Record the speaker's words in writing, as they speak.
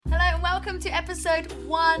welcome to episode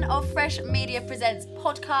 1 of Fresh Media Presents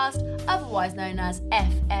podcast, otherwise known as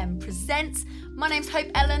FM Presents. My name's Hope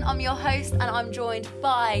Ellen, I'm your host, and I'm joined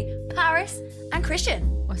by Paris and Christian.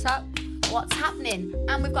 What's up? What's happening?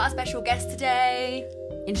 And we've got our special guest today.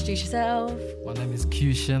 Introduce yourself. My name is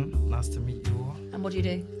Cushion. Nice to meet you all. And what do you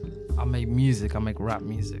do? I make music. I make rap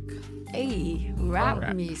music. Hey,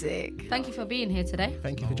 rap music. Thank you for being here today.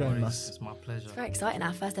 Thank you for joining worries. us. It's my pleasure. Very exciting,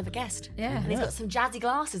 our first ever guest. Yeah. And he's got some jazzy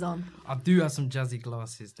glasses on. I do have some jazzy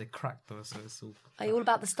glasses. They're cracked though, so it's all... Are you all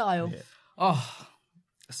about the style? Yeah. Oh,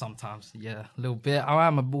 sometimes, yeah, a little bit. I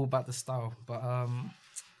am all about the style, but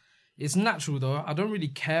it's natural though. I don't really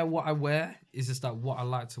care what I wear. It's just that what I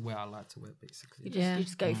like to wear, basically. You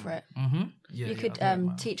just go for it. Mm-hmm. Yeah, You could I don't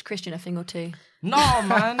mind. teach Christian a thing or two. No,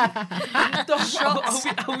 man.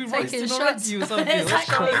 Are we roasting shots. already or something?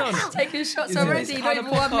 What's going on? Taking shots Is already, this not kind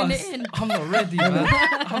even of 1 minute podcast? in. I'm not ready, man.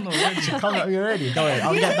 I'm not ready. Come on, you ready? Don't worry.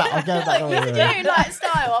 I'll get that. Don't You worry. do like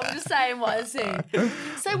style. I'm just saying what I see.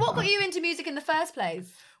 So, what got you into music in the first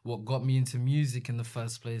place? What got me into music in the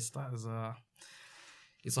first place? That is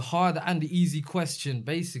it's a hard and easy question.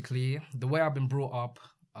 Basically, the way I've been brought up,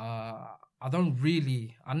 I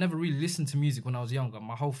never really listened to music when I was younger.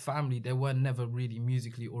 My whole family, they were never really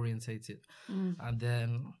musically orientated. And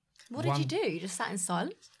then... What did you do? You just sat in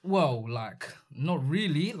silence? Well, like, not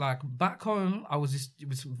really. Like, back home, it was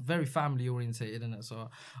very family orientated, innit? So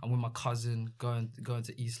I'm with my cousin going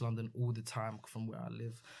to East London all the time from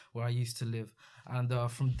where I used to live. And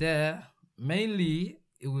from there, mainly,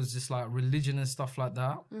 it was just like religion and stuff like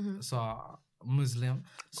that. So Muslim.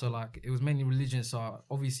 So like, it was mainly religion. So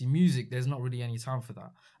obviously music, there's not really any time for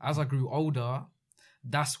that. As I grew older,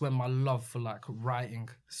 that's when my love for like writing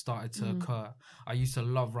started to occur. I used to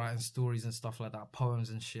love writing stories and stuff like that,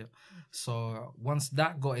 poems and shit. So once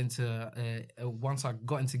I got into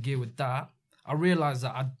gear with that, I realized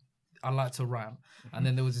that I like to rhyme. And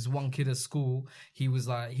then there was this one kid at school. He was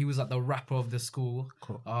like the rapper of the school.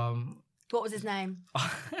 Cool. What was his name?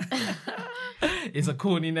 It's a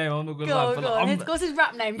corny name. I'm not gonna Go lie. on, but go like, on. What's his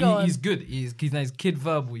rap name? Go on. He's good. His name's Kid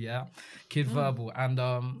Verbal. Yeah, Kid Verbal. And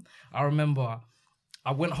I remember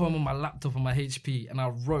I went home on my laptop on my HP and I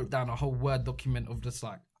wrote down a whole Word document of just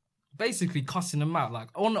like basically cussing him out, like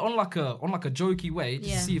on like a jokey way,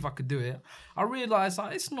 just to see if I could do it. I realized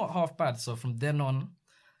like, it's not half bad. So from then on,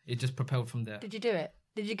 it just propelled from there. Did you do it?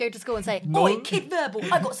 Did you go to school and say, No. "Oi, Kid Verbal,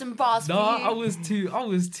 I got some bars for No, you"? I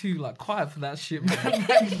was too like quiet for that shit, man.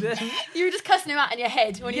 Back then. You were just cussing him out in your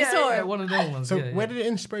head when you saw it. one of them ones. So yeah, where did the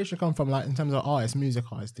inspiration come from, like in terms of artists, music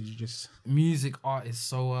artists? Did you just... Music artists?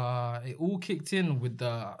 So it all kicked in with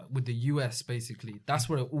the US basically. That's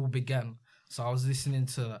where it all began. So I was listening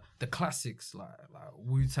to the classics like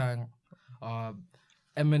Wu-Tang,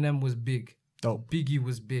 Eminem was big, Dope. Biggie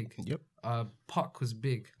was big. Yep. Pac was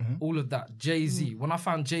big. All of that. Jay-Z. When I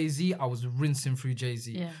found Jay-Z, I was rinsing through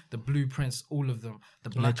Jay-Z. Yeah. The Blueprints, all of them.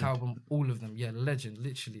 The Black Album, all of them. Yeah, legend,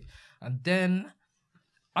 literally. And then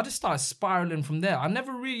I just started spiraling from there. I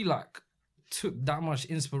never really like took that much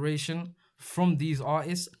inspiration from these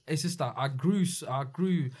artists. It's just that I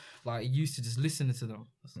grew like used to just listening to them.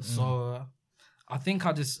 So I think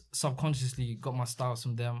I just subconsciously got my styles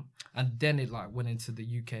from them, and then it like went into the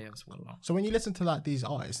UK as well. So when you listen to like these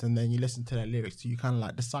artists and then you listen to their lyrics, do you kind of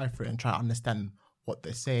like decipher it and try to understand what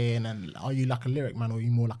they're saying? And are you like a lyric man, or are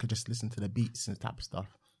you more like a just listen to the beats and type of stuff?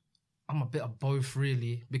 I'm a bit of both,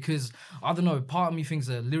 really, because I don't know. Part of me thinks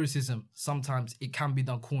that lyricism sometimes it can be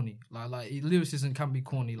done corny. Like lyricism can be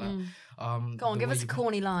corny. Like, Go on, give us a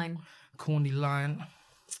corny line. Corny line.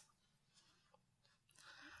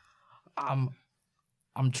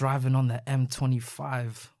 I'm driving on the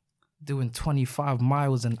M25, doing 25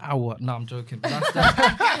 miles an hour. No, I'm joking. That's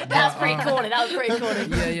Pretty corny. That was pretty corny.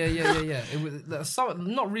 Yeah. It was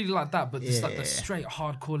not really like that, but just like the straight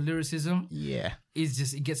hardcore lyricism. Yeah.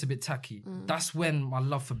 It gets a bit tacky. That's when my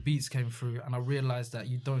love for beats came through, and I realized that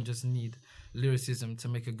you don't just need lyricism to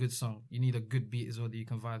make a good song. You need a good beat as well that you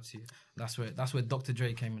can vibe to. That's where Dr.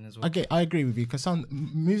 Dre came in as well. I agree with you, because some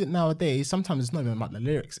music nowadays, sometimes it's not even about the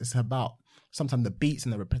lyrics. It's about sometimes the beats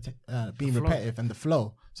and the being repetitive and the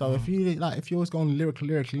flow. So if you always go on lyrical,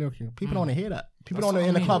 people don't want to hear that. People don't want to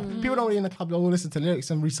in the club. People don't want to in the club all listen to lyrics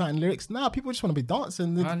and reciting lyrics. Nah, people just want to be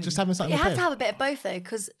dancing, just having something. You have to have a bit of both though,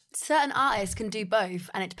 because certain artists can do both,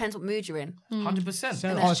 and it depends what mood you're in. 100%.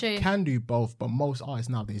 Certain That's artists true. can do both, but most artists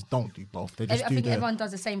nowadays don't do both. They just I do think the everyone does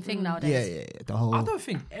the same thing nowadays. yeah. The whole. I don't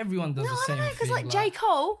think everyone does the I same don't know, because thing. like J.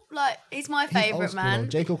 Cole, like he's my He's old favourite school, man. though.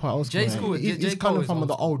 J. Cole quite old school. J. Cole- He's J. kind Cole of is from old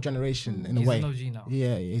the school. old generation in a He's way. an OG now.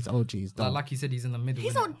 Yeah, he's OG. He's done. Like you said, he's in the middle.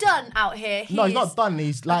 He's innit? not done out here. No, he's not done.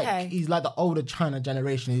 He's like Okay. he's like the older China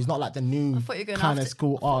generation. He's not like the new thought you were going kind of after-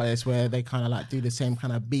 school artist where they kind of like do the same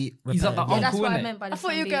kind of beat. He's like the repetitive. That's Uncle, what I innit? meant by the I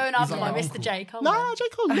thought you were same going beat. after like my my Mr. uncle. J. Cole. No, J.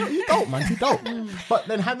 Cole, you dope, man. You dope. But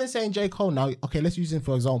then having saying J. Cole now, okay, let's use him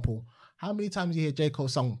for example. How many times you hear J. Cole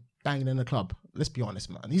song banging in the club? Let's be honest,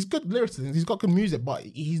 man. He's good lyricist. He's got good music, but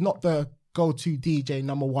he's not the go-to DJ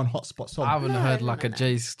 #1 hotspot song. I haven't No, heard no, like no, a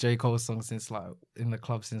no. J. Cole song since like in the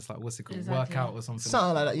club since like what's it called? Exactly. Workout or something.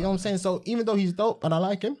 Something like that. You know what I'm saying? So even though he's dope and I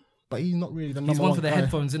like him, but he's not really the number He's one for the guy,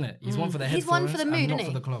 headphones, isn't it? He's one for the He's headphones. one for the mood, and not isn't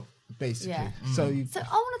for he? the club. basically. Yeah. So you, So I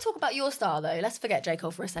want to talk about your style though. Let's forget J.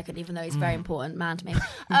 Cole for a second, even though he's a very important man to me.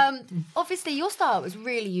 Obviously, your style is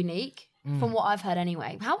really unique from what I've heard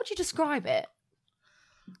anyway. How would you describe it?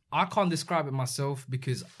 I can't describe it myself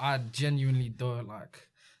because I genuinely don't like.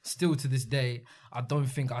 Still to this day, I don't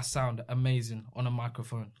think I sound amazing on a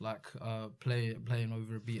microphone, like playing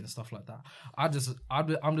over a beat and stuff like that. I'm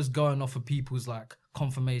just going off of people's like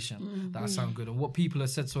confirmation that I sound good. And what people have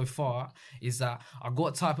said so far is that I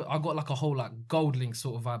got like a whole like Gold Link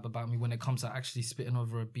sort of vibe about me when it comes to actually spitting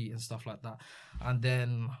over a beat and stuff like that. And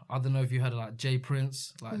then I don't know if you heard of like Jay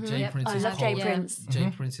Prince, like Jay Yep. Prince I is love cold. Jay Prince. Jay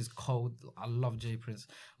Prince is cold. I love Jay Prince.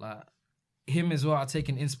 Like him as well, I've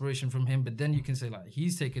taken inspiration from him, but then you can say like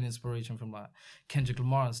he's taken inspiration from like Kendrick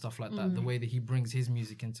Lamar and stuff like that, the way that he brings his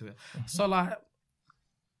music into it. So like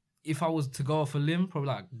if I was to go off a limb, probably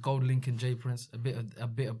like Gold Link and Jay Prince, a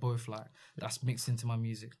bit of both, like that's mixed into my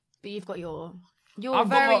music. But you've got your I've got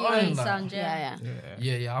very my own, unique like- sound. Yeah.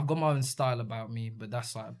 Yeah, I've got my own style about me, but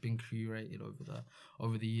that's like been curated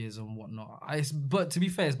over the years and whatnot. But to be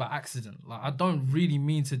fair, it's by accident. Like I don't really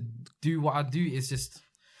mean to do what I do. It's just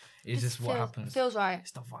what happens. Feels right.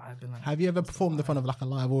 It's the vibe, innit? have you ever performed in front of like a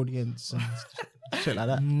live audience and shit like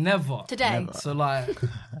that? Never. Today. So like,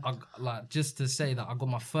 just to say that I got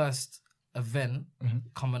my first event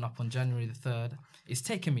coming up on January the 3rd. It's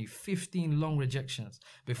taken me 15 long rejections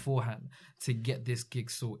beforehand to get this gig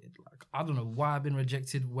sorted. Like I don't know why I've been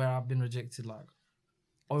rejected, where I've been rejected, like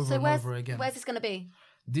over So and where's over again. this going to be?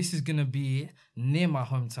 This is gonna be near my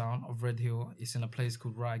hometown of Red Hill. It's in a place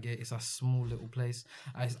called Reigate. It's a small little place.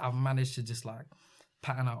 I've managed to just like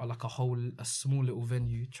pattern out like a small little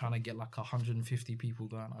venue, trying to get like 150 people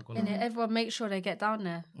going. I got And like, everyone make sure they get down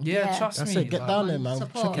there. yeah, trust That's me. it. Get like, down there, man.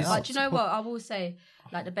 Support. Check it But out. do you know what? I will say,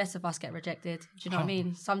 like, the best of us get rejected. Do you know what I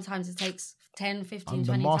mean? Sometimes it takes 10, 15, I'm the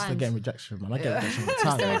 20 master times. getting rejection, man. I get rejection all the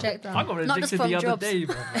time. to man. reject them. I got Not just rejected from the other jobs. day,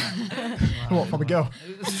 bro. What, from a girl?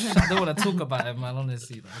 I don't want to talk about it, man.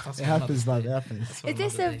 Honestly, that's It happens, man. It happens. Is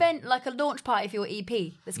this event like a launch party for your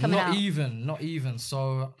EP that's coming Not out? even.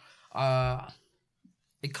 So,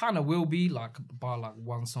 it kind of will be like by like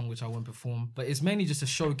one song which I won't perform, but it's mainly just to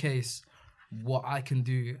showcase what I can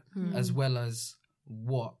do as well as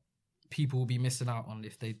what people will be missing out on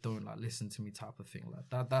if they don't like listen to me, type of thing.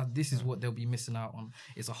 Like that this is what they'll be missing out on.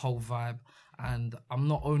 It's a whole vibe, and I'm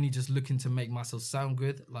not only just looking to make myself sound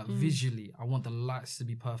good, like visually I want the lights to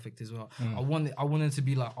be perfect as well. I want it to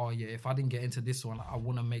be like, oh yeah, if I didn't get into this one, I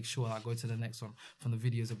want to make sure I go to the next one from the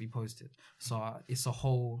videos that we posted. So it's a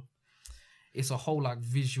whole like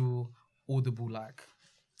visual, audible like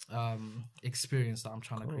experience that I'm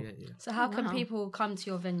trying to create here. So how can people come to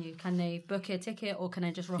your venue? Can they book a ticket or can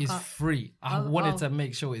they just rock It's up? free. I wanted to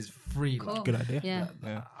make sure it's free. Cool. Like, Good idea.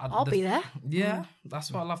 Yeah. I'll be there. Yeah,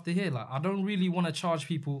 that's what I love to hear. Like, I don't really want to charge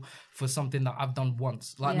people for something that I've done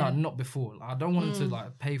once. Like, Yeah. no, not before. Like, I don't want them to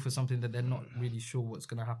like pay for something that they're not really sure what's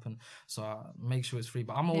gonna happen. So I make sure it's free.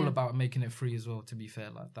 But I'm all about making it free as well. To be fair,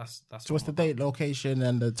 like that's. So what's the date, location,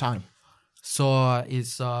 and the time? So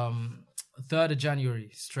it's 3rd of January,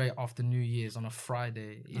 straight after New Year's on a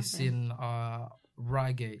Friday. It's in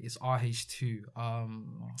Reigate. It's RH2.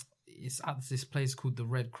 It's at this place called the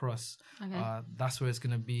Red Cross. That's where it's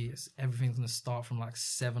gonna be. Everything's gonna start from like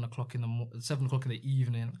 7 o'clock in the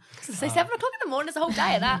evening, So 7 o'clock in the morning is a whole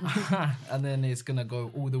day of that. and then it's gonna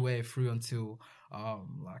go all the way through until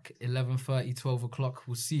like 11:30, 12 o'clock.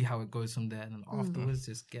 We'll see how it goes from there, and then afterwards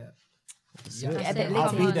just get. Get a bit I'll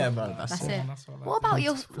litty. be there, man. That's it. That's what I like. What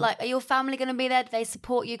about are your family going to be there? Do they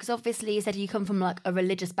support you? Because obviously you said you come from like a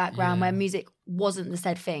religious background where music wasn't the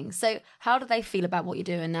said thing. So how do they feel about what you're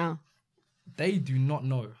doing now? They do not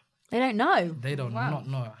know. They don't know. They don't not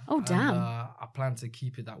know. Oh, And, damn. I plan to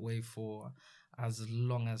keep it that way for as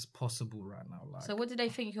long as possible right now. Like, So what do they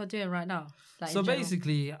think you're doing right now? Like, so in general?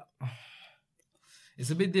 basically, it's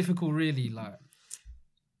a bit difficult, really. Like,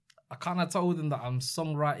 I kind of told them that I'm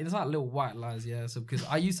songwriting. It's like little white lies, yeah. So because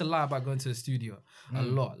I used to lie about going to the studio a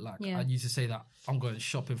lot. Like Yeah. I used to say that I'm going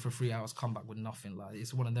shopping for 3 hours, come back with nothing. Like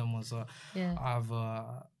it's one of them ones. Yeah.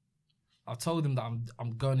 I told him that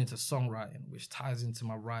I'm going into songwriting, which ties into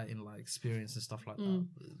my writing like experience and stuff like that.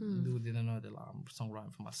 People didn't know that like, I'm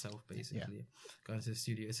songwriting for myself, basically. Going to the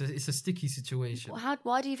studio. It's a sticky situation.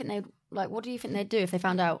 Why do you think they like? What do you think they'd do if they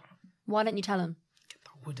found out? Why don't you tell them? Get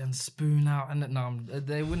the wooden spoon out, and no,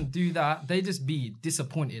 they wouldn't do that. They'd just be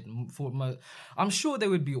disappointed. I'm sure they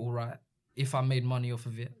would be all right if I made money off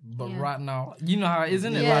of it. But right now, you know how it is,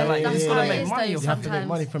 isn't it? Yeah, like that's it's how gonna it make is, money though, off You have of to it. make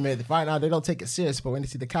money from it. Right now, they don't take it serious, but when they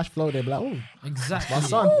see the cash flow, they'll be like, oh, Exactly. my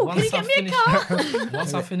son. Once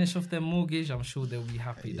I finish off their mortgage, I'm sure they'll be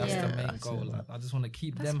happy. That's the main goal. Like, I just want to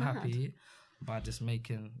keep them happy by just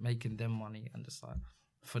making them money, and just like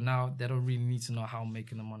for now, they don't really need to know how I'm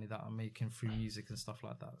making the money that I'm making through music and stuff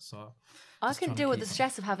like that. So I can deal with the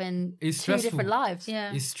stress of having two stressful. different lives.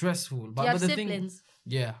 Yeah. it's stressful. But, Do you have but the siblings? thing,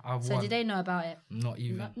 yeah, I've So one. did they know about it? Not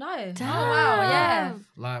even. No. Damn. Oh wow, yeah.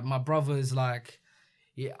 Like my brother is like,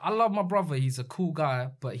 yeah, I love my brother. He's a cool guy,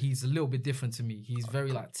 but he's a little bit different to me. He's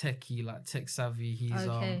very like techie, like tech savvy.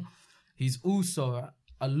 He's also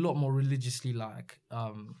a lot more religiously like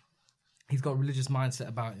he's got a religious mindset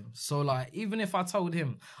about him. So like even if I told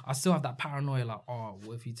him, I still have that paranoia like, oh,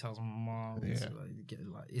 what if he tells my mom?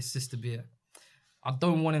 It's just a bit. I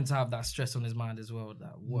don't want him to have that stress on his mind as well.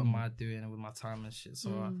 That what am I doing with my time and shit?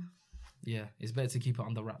 So yeah, it's better to keep it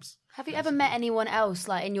under wraps. Have you ever met anyone else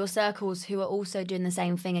like in your circles who are also doing the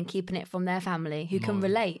same thing and keeping it from their family who can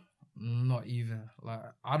relate? Not even. Like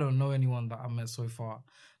I don't know anyone that I've met so far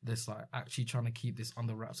that's like actually trying to keep this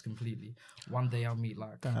under wraps completely. One day I'll meet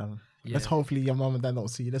like Let's hopefully your mum and dad don't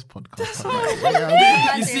see this podcast.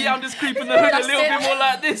 you see, I'm just creeping the hood a little bit more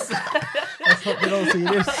like this. Let's hope they don't see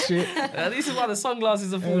this shit. This is why the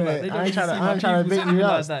sunglasses are full. Like, they don't I ain't really see my trying to pupils bait you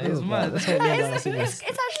like up. that. It's mad. Let's hope your dad don't see It's this.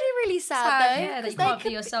 actually really sad, Sad, though. yeah, that 'cause you they can't be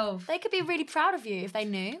could- yourself. They could be really proud of you if they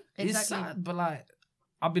knew. It's Exactly. sad, but like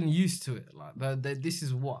I've been used to it. Like this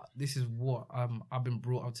is what I've been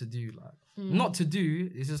brought up to do. Like not to do.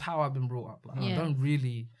 It's just how I've been brought up. Like I don't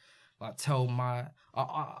really like tell my.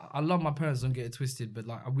 I love my parents. Don't get it twisted, but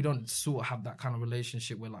like we don't sort of have that kind of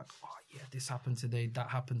relationship where like, oh yeah, this happened today, that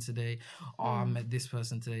happened today. Oh, I met this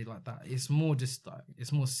person today, like that. It's more just like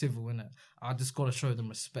it's more civil, innit? I just gotta show them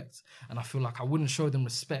respect, and I feel like I wouldn't show them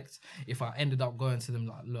respect if I ended up going to them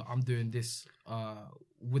like, look, I'm doing this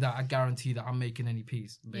without a guarantee that I'm making any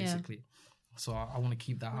peace, basically. So I want to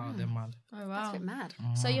keep that out of their mind. Oh That's a wow. bit mad.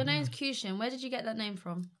 So your name's Cushion. Where did you get that name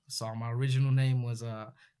from? So my original name was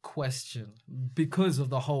Question because of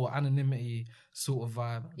the whole anonymity sort of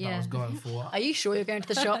vibe that I was going for. Are you sure you're going to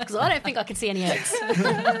the shop? Because I don't think I can see any eggs.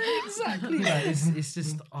 Exactly. Like, it's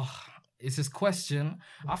just it's just Question.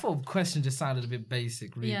 I thought Question just sounded a bit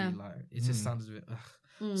basic, really. Yeah. Like it just sounded a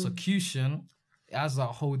bit. So Cushion, it has a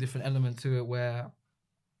whole different element to it where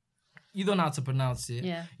you don't know how to pronounce it.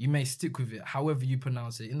 Yeah. You may stick with it, however you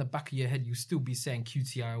pronounce it. In the back of your head, you still be saying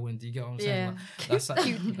QTION. Do you get what I'm saying? Yeah. Like, that's like,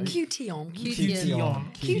 QT on.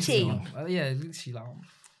 QTION. QT. Yeah, literally like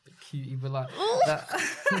cutie, but like that.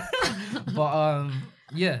 But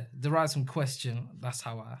yeah, derives from Question. That's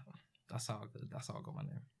how I got my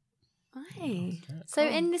name. Hey. So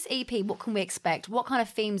in this EP, what can we expect? What kind of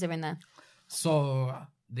themes are in there? So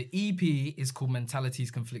the EP is called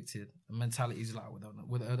Mentalities Conflicted. Mentality is like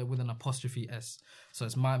with an apostrophe S. So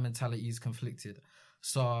it's my mentality is conflicted.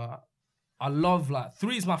 So I love like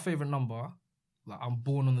 3 is my favorite number. Like I'm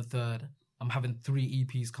born on the 3rd. I'm having 3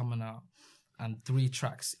 EPs coming out and 3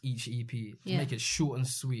 tracks each EP. Yeah. Make it short and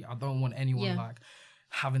sweet. I don't want anyone like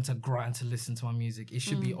having to grind to listen to my music. It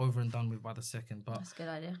should be over and done with by the 2nd. But That's a good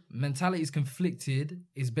idea. Mentality is Conflicted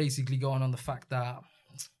is basically going on the fact that,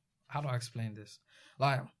 how do I explain this?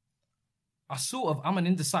 Like, I'm an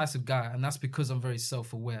indecisive guy, and that's because I'm very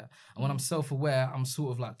self-aware. And when I'm self-aware, I'm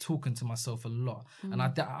sort of like talking to myself a lot. And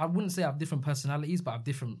I wouldn't say I have different personalities, but I have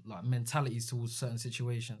different like mentalities towards certain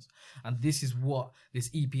situations. And this is what this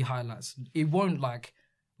EP highlights. It won't like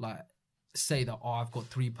say that, oh, I've got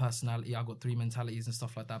 3 personality, I've got 3 mentalities and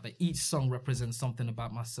stuff like that. But each song represents something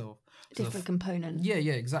about myself. So Different components. yeah,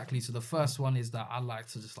 exactly. So the first one is that I like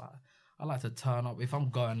to turn up. If I'm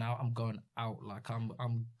going out, I'm going out. Like I'm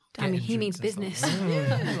Damn, getting he means drinks and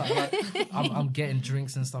business. stuff. I'm getting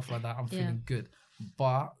drinks and stuff like that. I'm feeling good.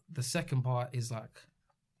 But the second part is like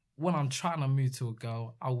when I'm trying to move to a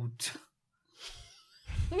girl, I'll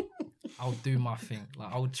do my thing.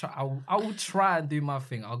 Like I will try and do my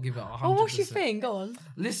thing. I'll give it 100%. Oh, what's your thing? Go on.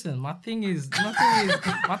 Listen, my thing is. She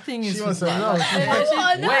wants to like, know.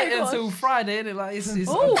 I know, wait go on. until Friday, innit? Like it's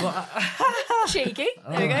Cheeky.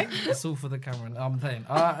 There we go. It's all for the camera. I'm playing.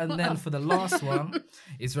 And then for the last one,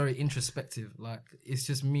 it's very introspective. Like it's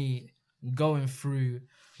just me going through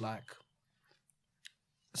like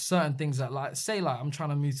certain things that like say like I'm trying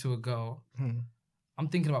to move to a girl. I'm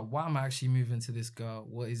thinking about why am I actually moving to this girl?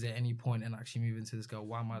 What is there any point in actually moving to this girl?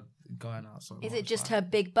 Why am I going out so Is much? it just her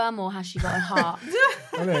big bum or has she got a heart?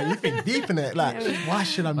 I know, you think deep in it. Like, why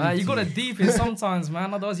should I move You to got to you? deep in sometimes,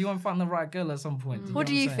 man. Otherwise, you won't find the right girl at some point. What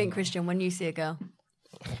do you think, Christian, when you see a girl?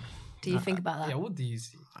 Do you think about that? Yeah, what do you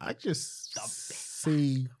see? I just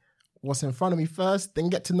see what's in front of me first, then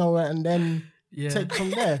get to know her, and then take from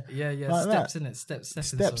there. Yeah, Like steps that. in it.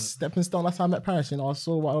 Stepping Stepping stone. That's how I met Paris. You know, I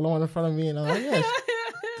saw what along in front of me, and I was like,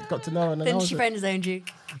 yeah, got to know her. And Then I she was friend zoned you.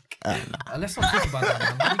 Let's not talk about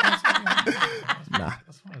that, man. What are you gonna say? nah,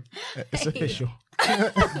 That's fine. it's official.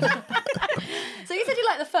 So you said you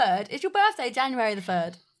like the 3rd. Is your birthday January the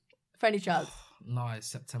 3rd? For any chance? No, it's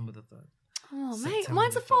September the 3rd. Oh, mate. September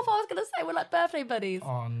Mine's the the 4th. I was going to say we're like birthday buddies.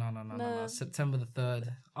 Oh no. September the 3rd.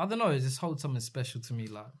 I don't know. It just holds something special to me.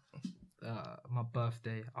 Like my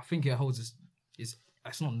birthday. I think it holds. It's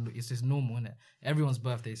just normal, isn't it? Everyone's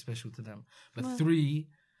birthday is special to them. But 3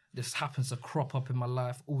 just happens to crop up in my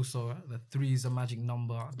life. Also, the 3 is a magic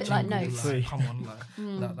number. Bit like Jingle, notes. like, come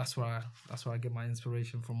on, like that's where I get my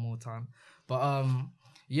inspiration from more time. But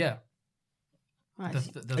yeah. Right.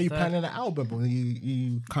 The Are you third- planning an album, or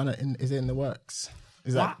you kind of is it in the works?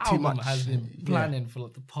 Is My that too album much? has been Yeah. planning for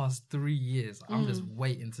like the past 3 years. I'm just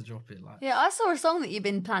waiting to drop it. Like, Yeah, I saw a song that you've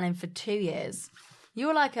been planning for 2 years. You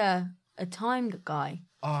were like a time guy.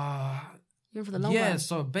 You're in for the long run.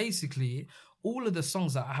 so basically, all of the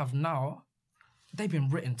songs that I have now, they've been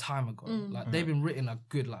written time ago. Like they've been written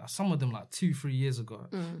some of them like 2-3 years ago.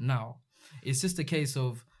 Now, it's just a case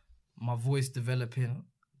of my voice developing,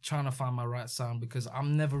 trying to find my right sound, because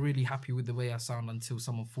I'm never really happy with the way I sound until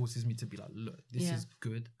someone forces me to be like, look, this is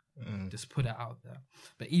good. Just put it out there.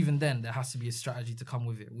 But even then, there has to be a strategy to come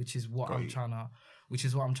with it, which is what I'm trying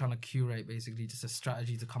to curate, basically, just a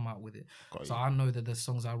strategy to come out with it. So I know that the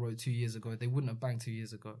songs I wrote 2 years ago, they wouldn't have banged 2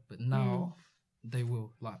 years ago, but now they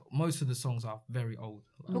will. Like, most of the songs are very old.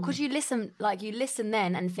 Like, Because you listen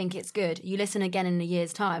then and think it's good. You listen again in a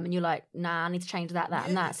year's time and you're like, nah, I need to change that,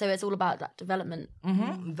 and that. So it's all about that development.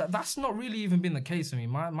 that's not really even been the case for me.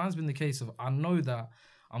 Mine's been the case of, I know that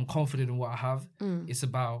I'm confident in what I have. It's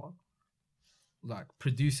about like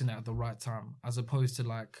producing it at the right time, as opposed to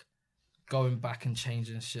like going back and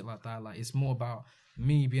changing shit like that. Like, it's more about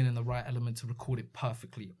me being in the right element to record it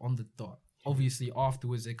perfectly on the dot. Obviously,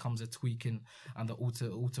 afterwards there comes a tweaking and the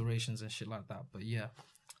alterations and shit like that. But yeah,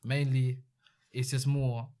 mainly it's just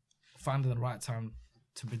more finding the right time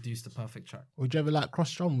to produce the perfect track. Would you ever like cross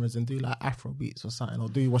genres and do like Afro beats or something, or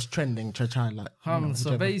do what's trending to try and like?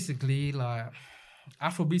 So basically, like,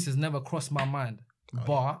 Afrobeats has never crossed my mind,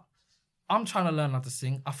 but I'm trying to learn how to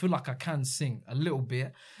sing. I feel like I can sing a little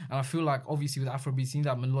bit, and I feel like obviously with Afrobeats, you need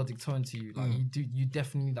that melodic tone to you. Like you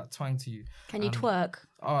definitely need that twang to you. Can you twerk?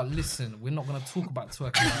 Oh, listen, we're not gonna talk about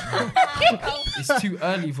twerking right now. It's too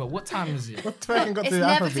early for. What time is it? Twerking got It's to do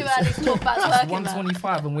never Afrobeats. too early to talk about It's twerking, man.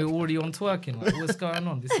 1:25 and we're already on twerking. Like, what's going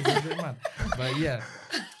on? This is a bit mad. But yeah,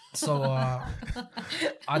 so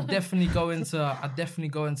I definitely go into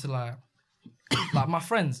like my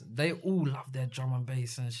friends. They all love their drum and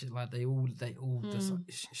bass and shit. Like they all just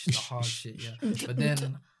it's the hard shit. Yeah, but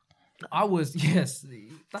then I was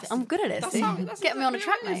I'm good at it. See? Get me on a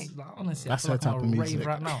track, mate. Like, honestly, That's I feel her type like of I'm a music. rave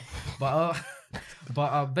right now.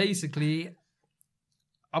 But basically,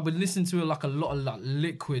 I've been listening to like a lot of like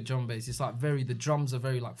liquid drum bass. It's like the drums are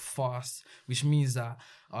very like fast, which means that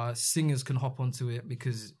singers can hop onto it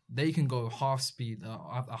because they can go half speed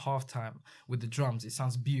at half time with the drums. It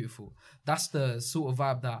sounds beautiful. That's the sort of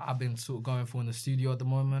vibe that I've been sort of going for in the studio at the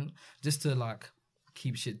moment, just to like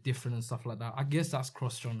keep shit different and stuff like that. I guess that's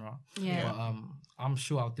cross genre. Yeah. But I'm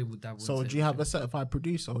sure I'll deal with that. So do you have a certified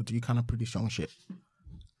producer, or do you kind of produce your own shit?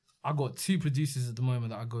 I got 2 producers at the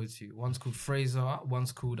moment that I go to. One's called Fraser.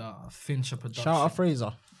 One's called Fincher Production. Shout out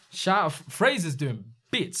Fraser. Shout out, Fraser's doing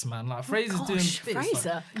bits, man. Like, Fraser's doing bits.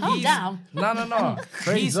 Fraser, Like, calm he's- down. No.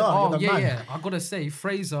 Fraser, you're the man. I gotta say,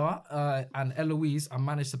 Fraser and Eloise, I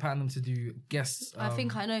managed to pattern them to do guests. I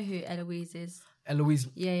think I know who Eloise is. Eloise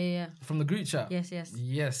Yeah. from the group chat. Yes.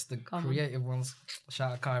 Yes, the Come on. creative ones.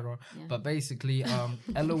 Shout out Cairo. But basically,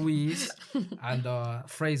 Eloise and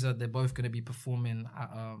Fraser, they're both going to be performing at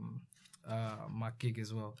my gig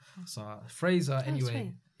as well. So Fraser,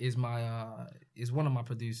 anyway, is one of my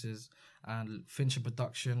producers, and Fincher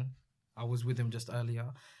Production, I was with him just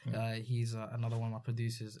earlier. He's another one of my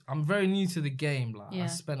producers. I'm very new to the game. Like, I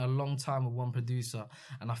spent a long time with one producer,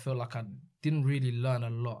 and I feel like I didn't really learn a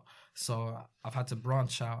lot. So I've had to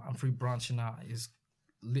branch out, and through branching out, it's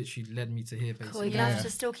literally led me to here, Cool, basically. you're going to have to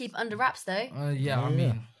still keep under wraps, though. I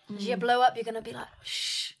mean, If you blow up, you're going to be like,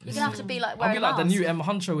 shh. You're gonna have to be like I'll wearing be like the a mask. new Emma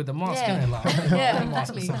Huncho with the mask, Yeah. innit? Like, Yeah, a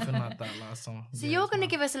mask or exactly. something like that. Like, So you're gonna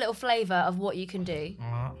give us a little flavour of what you can do.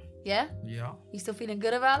 Yeah? Yeah, You still feeling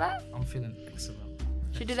good about that? I'm feeling excellent.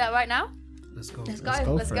 Should we do that right now? Let's go. Let's Let's go.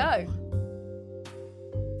 go Let's for go.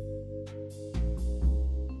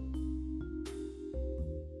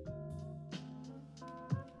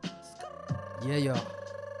 Yeah, yeah.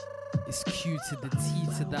 It's Q to the T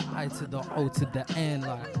to the I to the O to the N,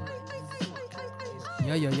 like.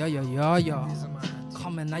 Yeah, yeah, yeah, yeah, yeah, yeah.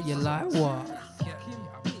 Coming at you like what?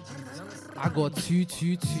 I got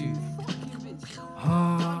 222.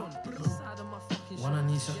 One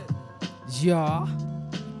Anisha. Yeah.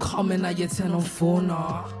 Coming at you 10 on 4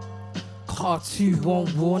 now. Car 2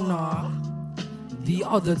 won't war now. The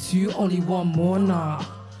other 2 only one more now.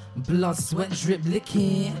 Blood, sweat, drip,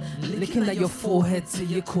 licking at your forehead to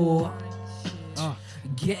your core.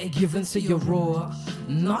 Get it given to your raw.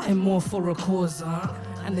 Nothing more for a cause,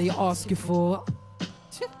 and they ask you for.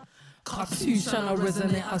 Car 2 tryna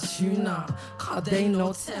resonate as you now. Car they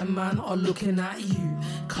know 10 man are looking at you.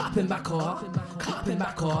 Clapping back up, clapping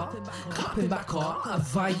back up, clapping back up. A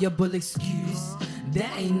viable excuse. There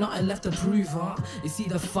ain't nothing left to prove, It's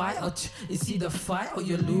either fight or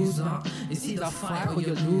you lose, It's either fight or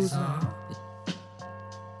you lose,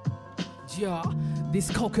 Yeah, this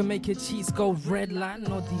coke can make your cheeks go red like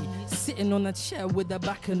noddy. Sitting on a chair with the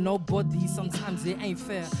back of nobody. Sometimes it ain't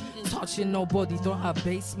fair. Touching nobody, don't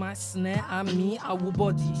abase my snare. I mean, I will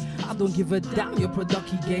body. I don't give a damn, your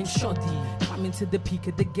production game shoddy. Coming to the peak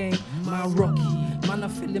of the game, my Rocky. Man, I'm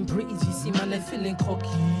feeling pretty GC, man, I'm feeling cocky.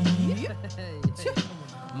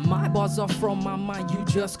 My bars are from my mind, you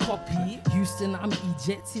just copy. Houston, I'm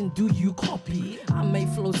ejecting, do you copy? I make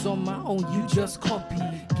flows on my own, you just copy.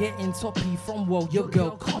 Getting toppy from world, your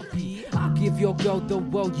girl copy. I give your girl the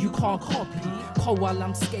world, you can't copy. Call while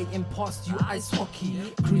I'm skating past you, ice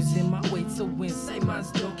hockey. Cruising my way to win, say man's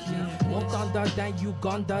jockey. One thunder than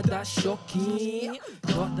Uganda, that's shocking.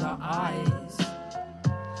 Got the eyes,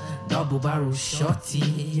 double barrel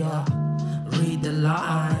shotty, yeah. Read the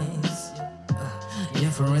lines.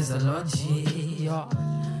 Inferencology, yeah.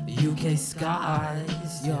 UK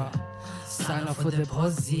skies, yeah. Sign up for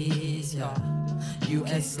deposits, yeah.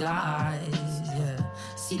 US slides, yeah.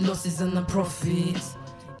 See losses and the profits.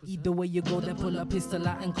 Either way you go, they pull a pistol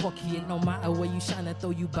out and cocky it. No matter where you shine, I throw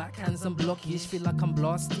you backhands and blockish. Feel like I'm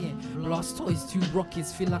blasting. Blast toys, 2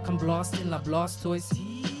 rockets. Feel like I'm blasting like blast toys.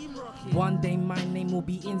 One day my name will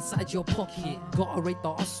be inside your pocket. Gotta rate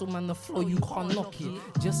the hustle on the floor, you can't knock it.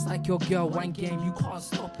 Just like your girl, wine game, you can't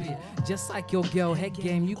stop it. Just like your girl, head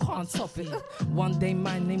game, you can't top it. One day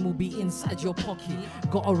my name will be inside your pocket.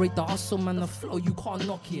 Gotta rate the hustle on the floor, you can't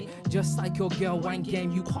knock it. Just like your girl, wine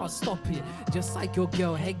game, you can't stop it. Just like your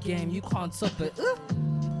girl, head game, you can't top it.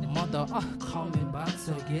 Mother, coming back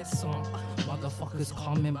to get some. Motherfuckers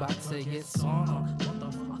coming back to get some.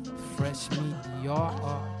 Fresh media,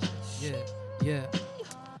 yeah.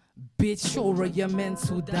 Bitch, sure you're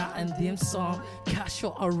mental, that and them some. Cash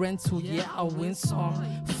or a rental, yeah, I win some.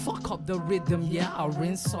 Fuck up the rhythm, yeah, I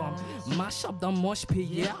rinse some. Mash up the mosh pit,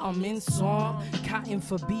 yeah, I'm in some. Catting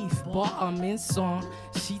for beef, but I'm in some.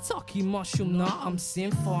 She talking mushroom, nah, I'm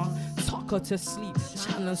sinful. Talk her to sleep,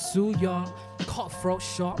 China Su young. Cutthroat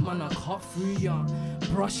shot, man, I cut through young.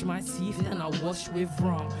 Brush my teeth, then I wash with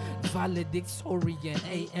rum. Valedictorian,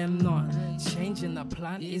 AM not. Changing the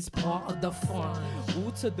plan is part of the fun.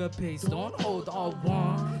 All to the pace, don't hold our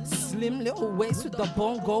one. Slim little waist with the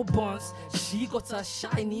bongo buns. She got a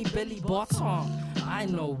shiny belly button. I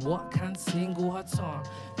know what can single her tongue.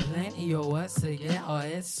 Plenty of words to get her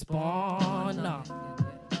head spun up.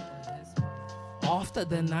 After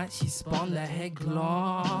the night, she spun the head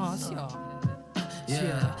gloss,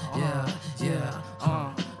 yeah,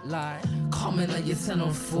 like coming at your 10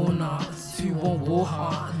 on 4 now. 2 won't war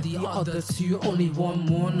hard, the other 2 only one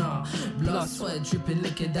more now. Blood, sweat dripping,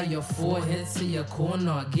 licking down your forehead to your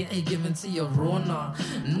corner. Get it given to your raw now.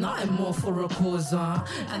 Nothing more for a cause,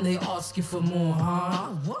 and they ask you for more,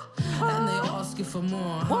 What? And they ask you for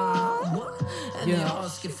more, What? And they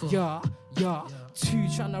ask you for yeah. 2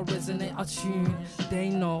 tryna resonate a tune. They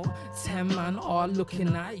know 10 man are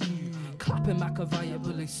looking at you. Clapping back a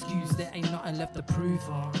viable excuse. There ain't nothing left to prove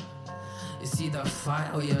on. It's either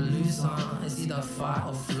fight or you lose on. It's either fight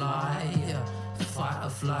or fly. Yeah. Fight or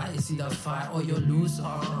fly. It's either fight or you lose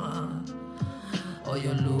on. Or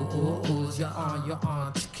you lose. You're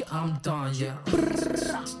on. I'm done. Yeah.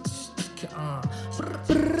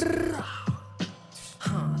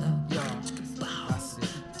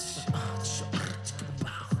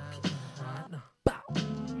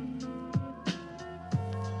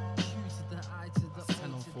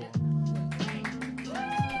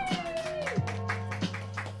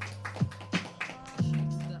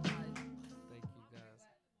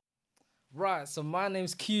 Right, so my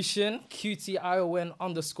name's Q-Shin,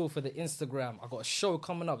 QTION_ for the Instagram. I got a show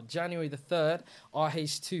coming up January the 3rd,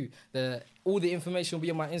 RH2. All the information will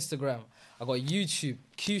be on my Instagram. I got YouTube,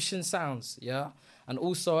 Q-Shin Sounds, yeah? And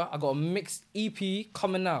also, I got a mixed EP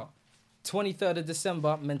coming out, 23rd of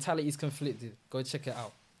December, Mentalities Conflicted. Go check it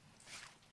out.